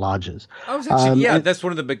different lodges. I was actually, that's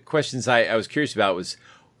one of the big questions I was curious about was,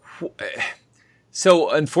 so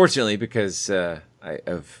unfortunately, because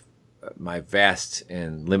of my vast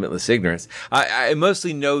and limitless ignorance, I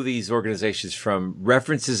mostly know these organizations from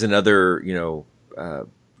references and other,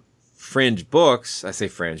 fringe books. I say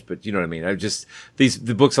fringe, but you know what I mean.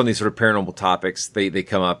 The books on these sort of paranormal topics, they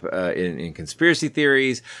come up in conspiracy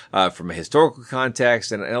theories, from a historical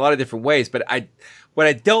context and in a lot of different ways. But what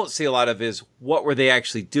I don't see a lot of is what were they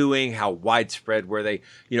actually doing? How widespread were they?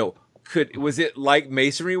 Was it like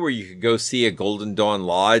Masonry where you could go see a Golden Dawn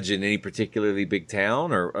lodge in any particularly big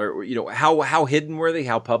town, or how hidden were they?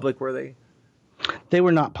 How public were they? They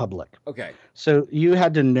were not public. Okay. So you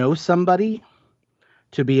had to know somebody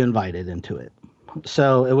to be invited into it.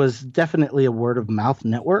 So it was definitely a word of mouth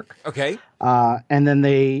network. Okay. And then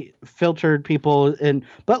they filtered people in,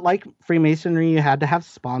 but like Freemasonry, you had to have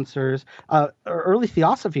sponsors. Early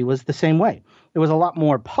Theosophy was the same way. It was a lot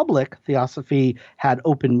more public. Theosophy had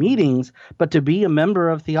open meetings, but to be a member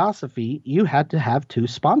of Theosophy, you had to have 2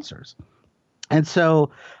 sponsors. And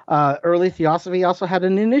so early Theosophy also had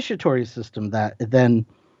an initiatory system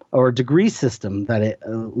or degree system that it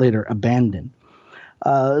later abandoned.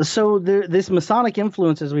 So this Masonic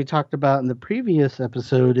influence, as we talked about in the previous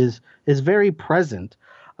episode, is very present,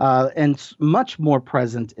 and much more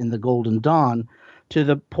present in the Golden Dawn, to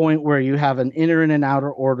the point where you have an inner and an outer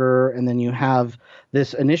order, and then you have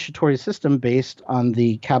this initiatory system based on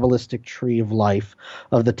the Kabbalistic tree of life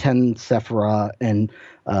of the 10 Sephirah, and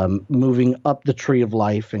moving up the tree of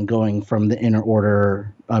life and going from the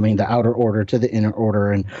the outer order to the inner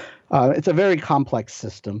order, and it's a very complex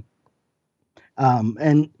system.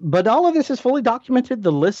 But all of this is fully documented.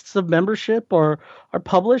 The lists of membership are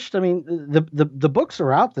published. I mean, the books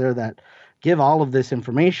are out there that give all of this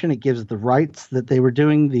information. It gives the rites that they were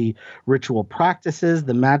doing, the ritual practices,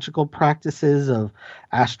 the magical practices of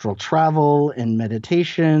astral travel and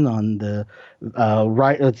meditation, on the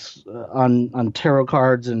on tarot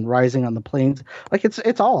cards and rising on the plains. Like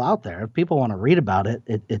it's all out there. If people want to read about it,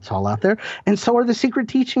 it's all out there. And so are the secret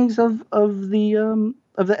teachings of the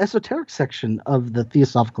esoteric section of the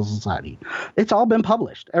Theosophical Society. It's all been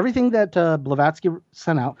published. Everything that Blavatsky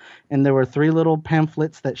sent out, and there were 3 little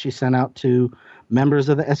pamphlets that she sent out to members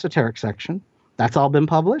of the esoteric section. That's all been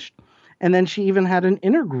published. And then she even had an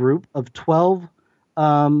inner group of 12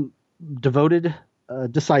 devoted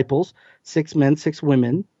disciples, 6 men, 6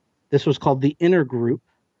 women. This was called the inner group.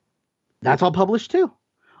 That's all published too.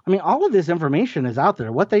 I mean, all of this information is out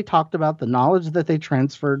there. What they talked about, the knowledge that they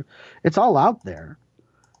transferred, it's all out there.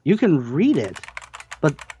 You can read it,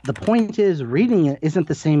 but the point is, reading it isn't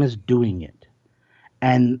the same as doing it.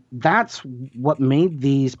 And that's what made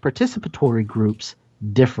these participatory groups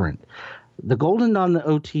different. The Golden Dawn, the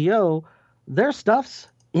OTO, their stuff's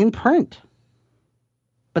in print,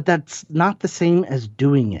 but that's not the same as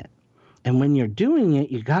doing it. And when you're doing it,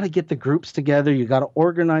 you got to get the groups together, you got to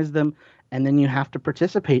organize them, and then you have to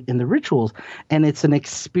participate in the rituals. And it's an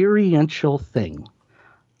experiential thing.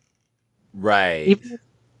 Right.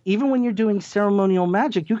 Even when you're doing ceremonial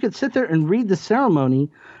magic, you could sit there and read the ceremony,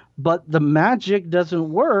 but the magic doesn't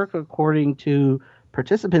work according to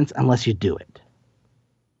participants unless you do it.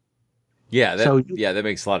 Yeah, that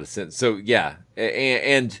makes a lot of sense. So yeah,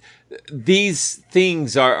 and these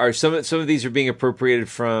things are some of these are being appropriated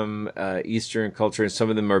from Eastern culture, and some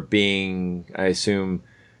of them are being, I assume,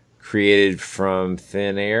 created from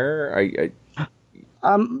thin air.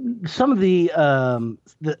 Some of the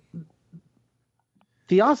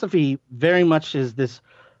Theosophy very much is this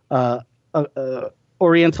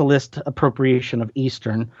Orientalist appropriation of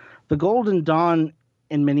Eastern. The Golden Dawn,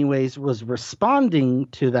 in many ways, was responding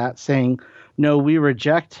to that, saying, no, we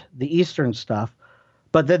reject the Eastern stuff.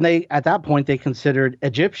 But then at that point, they considered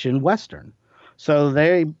Egyptian Western. So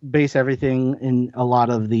they base everything in a lot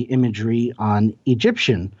of the imagery on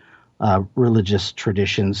Egyptian religious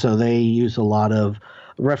tradition. So they use a lot of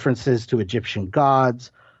references to Egyptian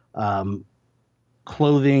gods,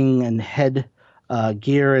 clothing and head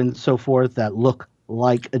gear and so forth that look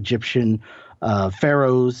like Egyptian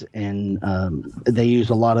pharaohs, and they use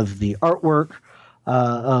a lot of the artwork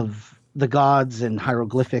of the gods and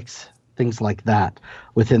hieroglyphics, things like that,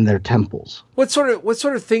 within their temples. What sort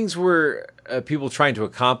of things were people trying to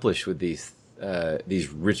accomplish with these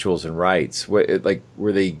rituals and rites?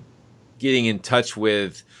 Were they getting in touch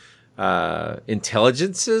with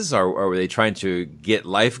intelligences, or were they trying to get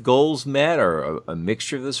life goals met, or a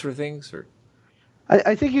mixture of those sort of things? Or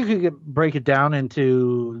I think you could break it down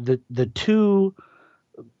into the 2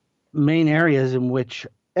 main areas in which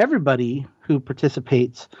everybody who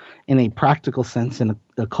participates in a practical sense in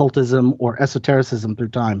occultism or esotericism through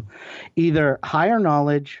time, either higher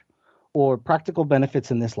knowledge or practical benefits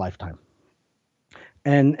in this lifetime.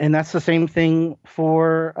 And that's the same thing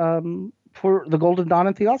for the Golden Dawn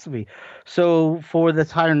and Theosophy. So for this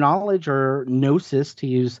higher knowledge, or gnosis, to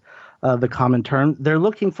use the common term, they're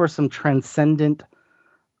looking for some transcendent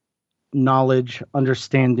knowledge,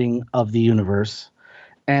 understanding of the universe.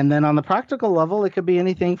 And then on the practical level, it could be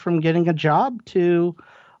anything from getting a job to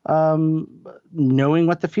knowing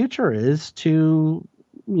what the future is, to,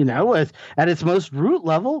 at its most root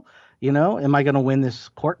level, am I going to win this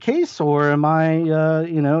court case, or am I,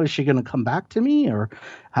 is she going to come back to me, or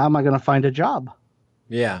how am I going to find a job?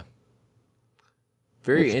 Yeah.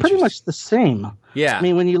 It's pretty much the same. Yeah. I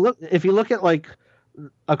mean, if you look at like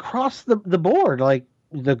across the board, like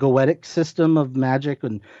the Goetic system of magic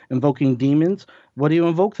and invoking demons, what do you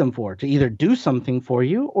invoke them for? To either do something for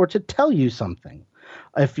you or to tell you something.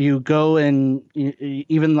 If you go and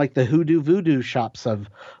even like the hoodoo voodoo shops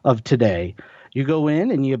of today, you go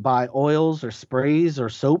in and you buy oils or sprays or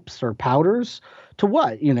soaps or powders to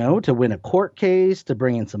what? To win a court case, to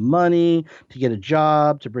bring in some money, to get a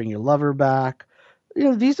job, to bring your lover back.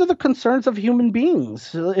 these are the concerns of human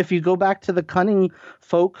beings. If you go back to the cunning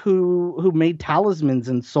folk who made talismans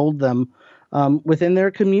and sold them within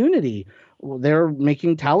their community, they're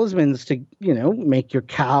making talismans to, make your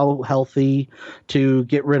cow healthy, to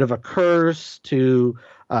get rid of a curse, to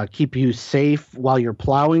keep you safe while you're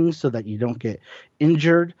plowing so that you don't get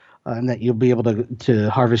injured, and that you'll be able to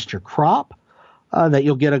harvest your crop. That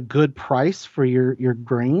you'll get a good price for your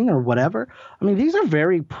grain or whatever. I mean, these are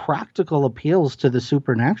very practical appeals to the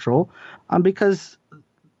supernatural, because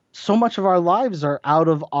so much of our lives are out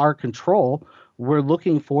of our control. We're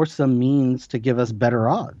looking for some means to give us better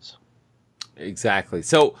odds. Exactly.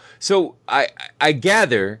 So I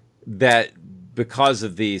gather that because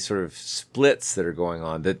of the sort of splits that are going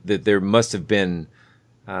on, that there must have been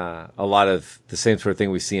a lot of the same sort of thing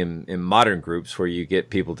we see in modern groups, where you get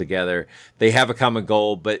people together, they have a common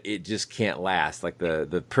goal, but it just can't last. Like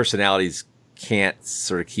the personalities can't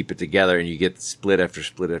sort of keep it together, and you get split after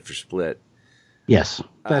split after split. Yes,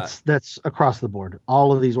 that's across the board.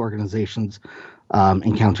 All of these organizations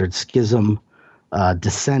encountered schism,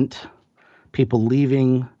 dissent, people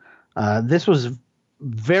leaving. This was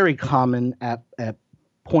very common at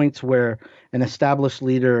points where an established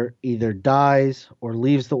leader either dies or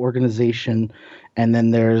leaves the organization, and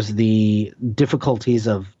then there's the difficulties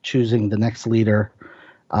of choosing the next leader,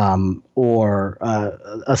 or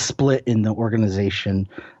a split in the organization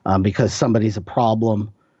because somebody's a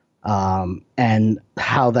problem, and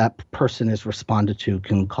how that person is responded to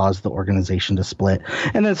can cause the organization to split.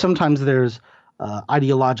 And then sometimes there's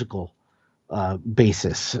ideological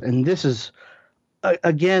basis, and this is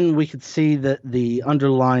again, we could see that the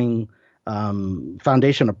underlying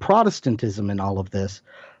foundation of Protestantism in all of this,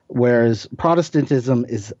 whereas Protestantism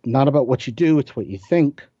is not about what you do, it's what you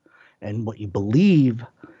think and what you believe.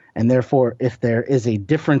 And therefore, if there is a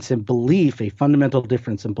difference in belief, a fundamental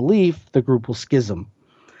difference in belief, the group will schism.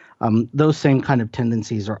 Those same kind of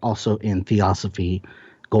tendencies are also in Theosophy,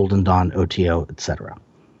 Golden Dawn, OTO, etc.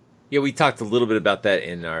 Yeah, we talked a little bit about that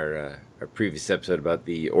in our previous episode about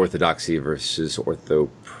the orthodoxy versus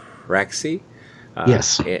orthopraxy.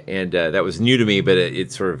 Yes. And that was new to me, but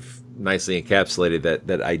it sort of nicely encapsulated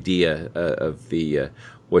that idea of the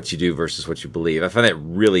what you do versus what you believe. I find that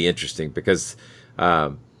really interesting because,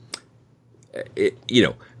 as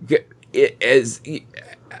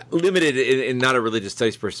limited and not a religious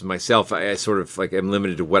studies person myself, I sort of like am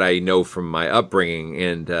limited to what I know from my upbringing,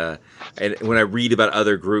 and when I read about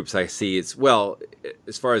other groups, I see as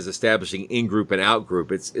far as establishing in group and out group,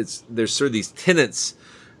 there's sort of these tenets.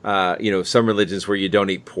 Some religions where you don't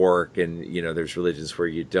eat pork, and there's religions where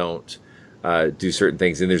you don't do certain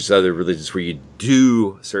things, and there's other religions where you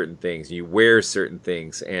do certain things, and you wear certain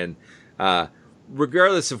things, and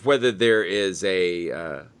regardless of whether there is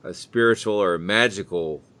a spiritual or a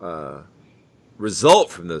magical result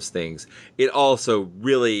from those things, it also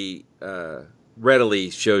really readily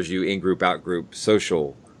shows you in-group, out-group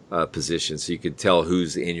social positions. So you could tell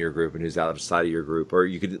who's in your group and who's outside of your group, or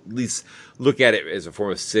you could at least look at it as a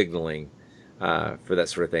form of signaling for that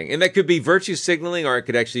sort of thing. And that could be virtue signaling, or it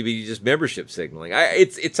could actually be just membership signaling.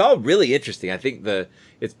 It's all really interesting. I think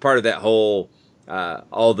it's part of that whole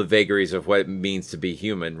all the vagaries of what it means to be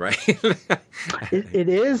human, right? It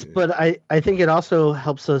is, but I think it also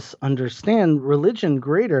helps us understand religion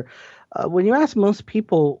greater. When you ask most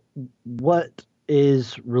people what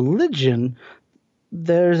is religion,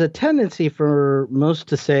 there's a tendency for most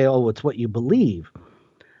to say, oh, it's what you believe.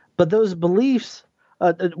 But those beliefs,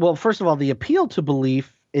 first of all, the appeal to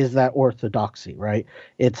belief is that orthodoxy, right?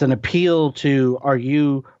 It's an appeal to, are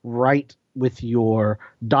you right with your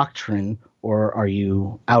doctrine, or are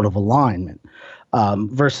you out of alignment?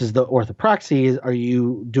 Versus the orthopraxy is, are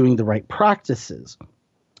you doing the right practices?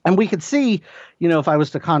 And we could see, if I was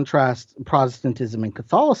to contrast Protestantism and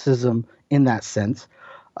Catholicism in that sense,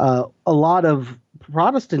 a lot of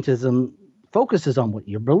Protestantism focuses on what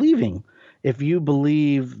you're believing. If you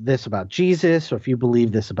believe this about Jesus, or if you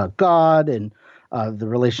believe this about God and the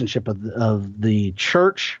relationship of the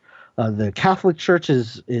church, the Catholic Church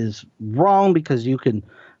is wrong because you can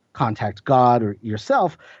contact God or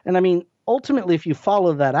yourself. And I mean, ultimately, if you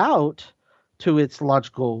follow that out to its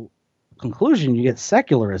logical conclusion, you get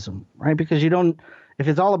secularism, right? Because if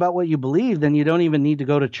it's all about what you believe, then you don't even need to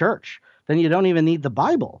go to church. Then you don't even need the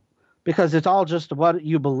Bible, because it's all just what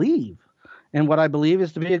you believe. And what I believe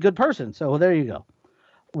is to be a good person. So there you go.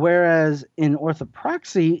 Whereas in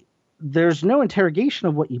orthopraxy, there's no interrogation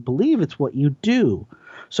of what you believe. It's what you do.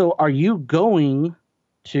 So are you going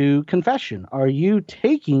to confession? Are you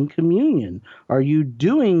taking communion? Are you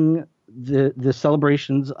doing the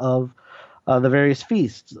celebrations of the various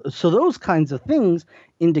feasts. So those kinds of things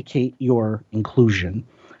indicate your inclusion.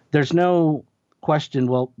 There's no question,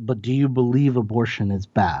 well, but do you believe abortion is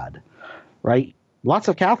bad, right? Lots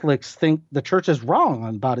of Catholics think the church is wrong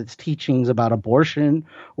about its teachings about abortion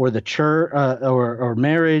or the church or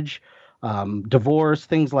marriage, divorce,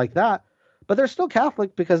 things like that. But they're still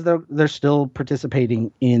Catholic because they're still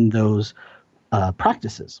participating in those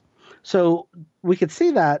practices. So we could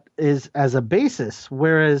see that as a basis,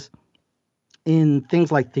 whereas in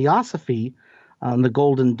things like Theosophy, the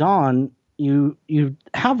Golden Dawn, you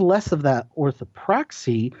have less of that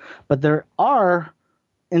orthopraxy, but there are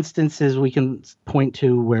instances we can point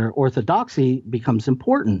to where orthodoxy becomes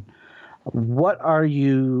important. What are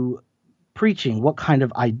you preaching? What kind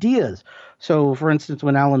of ideas? So, for instance,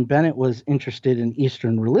 when Alan Bennett was interested in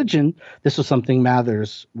Eastern religion, this was something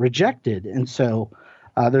Mathers rejected. And so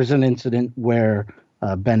there's an incident where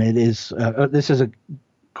Bennett is, this is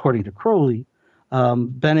according to Crowley,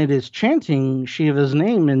 Bennett is chanting Shiva's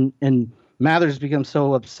name, and Mathers becomes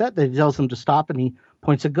so upset that he tells him to stop, and he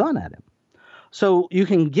points a gun at him. So you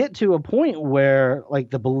can get to a point where, like,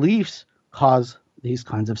 the beliefs cause these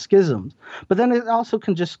kinds of schisms. But then it also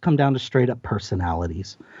can just come down to straight-up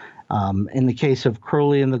personalities. In the case of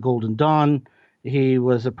Crowley and the Golden Dawn, he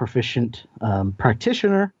was a proficient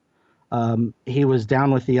practitioner. He was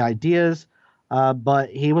down with the ideas, but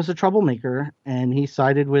he was a troublemaker, and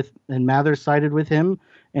Mathers sided with him,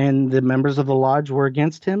 and the members of the lodge were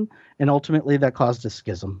against him, and ultimately that caused a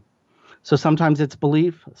schism. So sometimes it's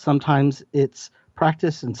belief, sometimes it's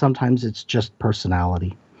practice, and sometimes it's just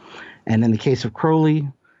personality. And in the case of Crowley,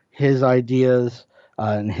 his ideas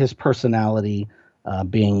and his personality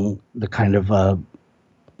being the kind of,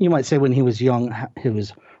 you might say when he was young, he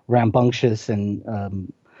was rambunctious and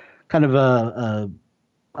kind of a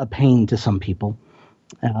pain to some people.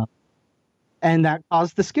 And that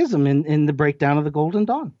caused the schism in the breakdown of the Golden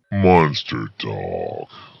Dawn. Monster Talk.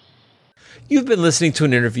 You've been listening to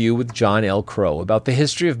an interview with John L. Crow about the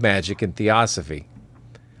history of magic and theosophy.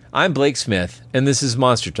 I'm Blake Smith, and this is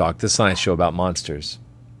Monster Talk, the science show about monsters.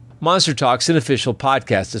 Monster Talk's an official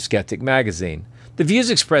podcast of Skeptic Magazine. The views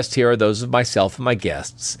expressed here are those of myself and my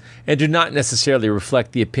guests, and do not necessarily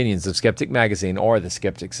reflect the opinions of Skeptic Magazine or the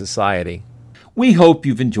Skeptic Society. We hope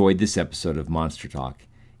you've enjoyed this episode of Monster Talk.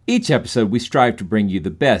 Each episode, we strive to bring you the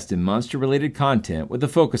best in monster-related content with a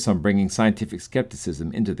focus on bringing scientific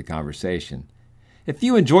skepticism into the conversation. If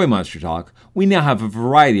you enjoy Monster Talk, we now have a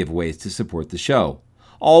variety of ways to support the show,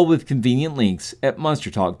 all with convenient links at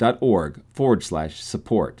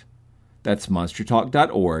monstertalk.org/support. That's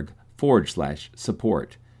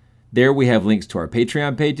monstertalk.org/support. There we have links to our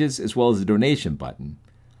Patreon pages as well as a donation button.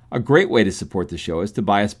 A great way to support the show is to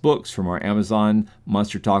buy us books from our Amazon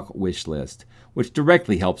Monster Talk wish list, which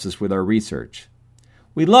directly helps us with our research.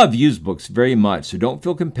 We love used books very much, so don't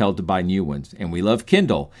feel compelled to buy new ones, and we love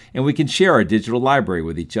Kindle, and we can share our digital library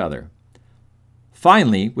with each other.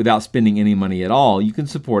 Finally, without spending any money at all, you can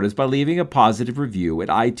support us by leaving a positive review at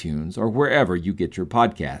iTunes or wherever you get your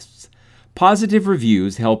podcasts. Positive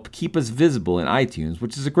reviews help keep us visible in iTunes,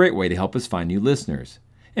 which is a great way to help us find new listeners.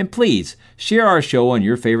 And please, share our show on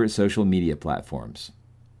your favorite social media platforms.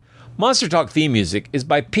 Monster Talk theme music is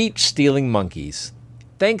by Peach Stealing Monkeys.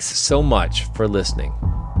 Thanks so much for listening.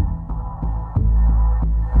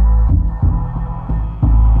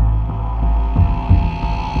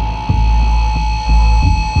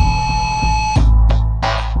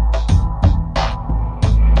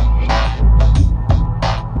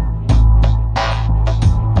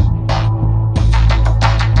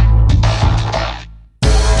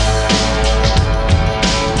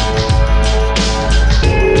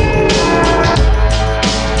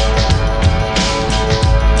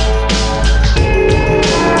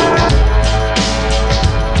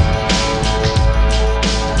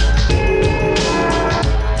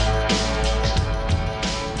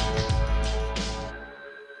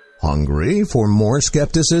 Hungry for more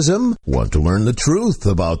skepticism? Want to learn the truth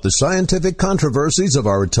about the scientific controversies of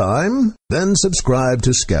our time? Then subscribe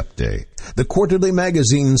to Skeptic, the quarterly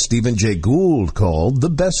magazine Stephen Jay Gould called the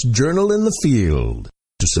best journal in the field.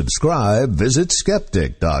 To subscribe, visit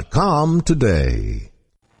skeptic.com today.